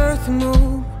the earth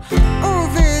move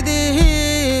over the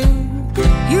hill.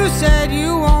 You said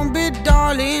you won't be,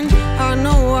 darling. I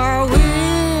know I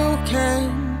will.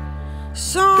 Can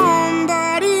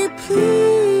somebody please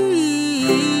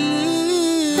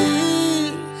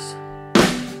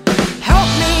help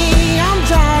me? I'm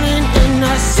drowning in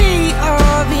a sea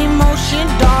of emotion,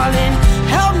 darling.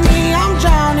 Help me, I'm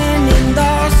drowning in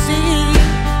the sea.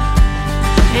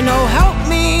 And oh, help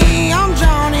me, I'm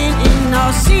drowning in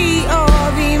a sea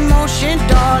of emotion,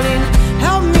 darling.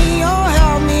 Help me, oh,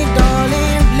 help me,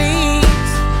 darling,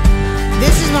 please.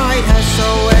 This is my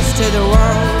SOS to the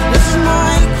world. This is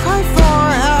my cry for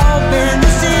help, and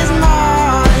this is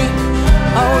mine.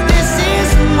 Oh, this is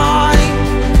mine.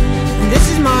 This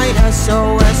is my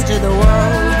SOS to the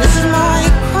world. This is my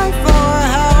cry for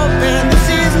help, and this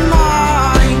is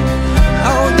mine.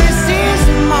 Oh, this is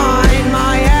mine.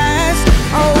 My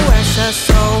SOS,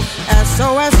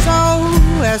 SOS,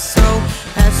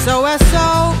 SOS,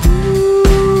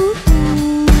 ooh.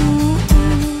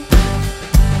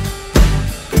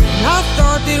 I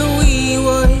thought that we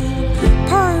would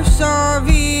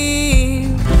persevere.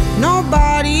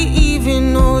 Nobody even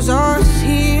knows us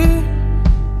here.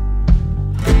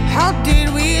 How did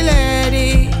we let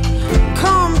it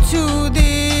come to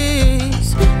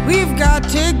this? We've got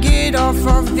to get off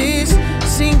of this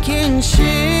sinking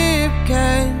ship.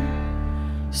 Can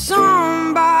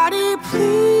somebody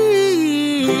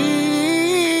please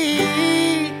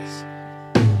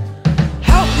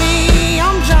help me?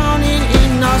 I'm drowning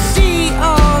in a sea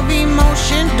of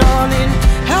emotion, darling.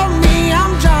 Help me,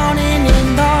 I'm drowning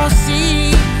in the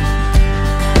sea.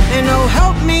 And oh,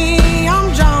 help me,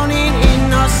 I'm drowning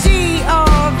in a sea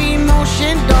of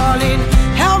emotion, darling.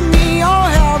 Help me, oh,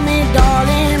 help me,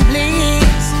 darling,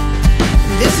 please.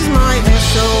 This is my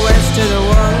SOS to the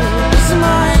world. This is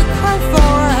my cry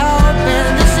for help,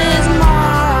 and this is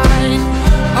mine.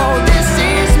 Oh, this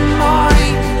is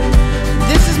mine.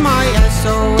 This is my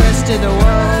SOS to the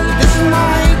world. This is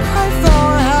my cry for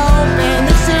help, and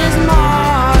this is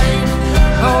mine.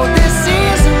 Oh, this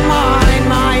is mine.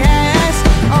 My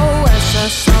SOS,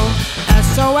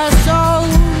 SOS,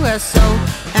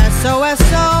 SOS,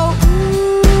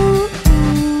 ooh.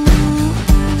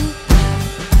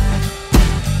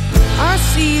 I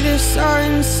see the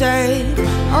sunset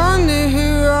on the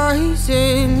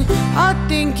horizon. I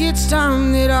think it's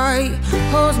time that I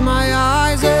close my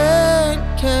eyes and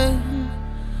can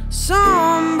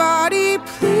somebody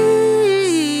please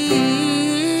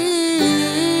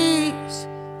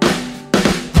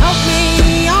help me?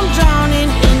 I'm drowning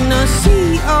in a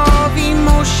sea of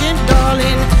emotion,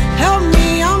 darling. Help me,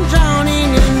 I'm drowning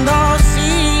in the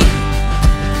sea.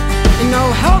 And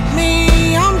oh, help me,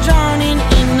 I'm drowning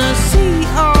in a sea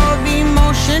of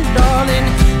emotion, darling.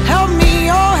 Help me,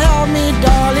 oh, help me,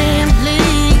 darling,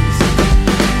 please.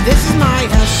 This is my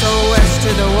SOS to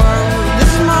the world.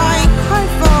 This is my cry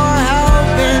for help,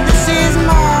 and this is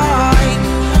mine.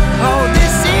 Oh,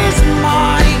 this is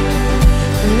mine.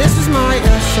 And this is my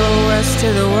SOS to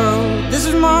the world. This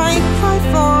is my cry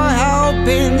for help,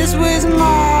 and this was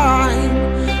mine.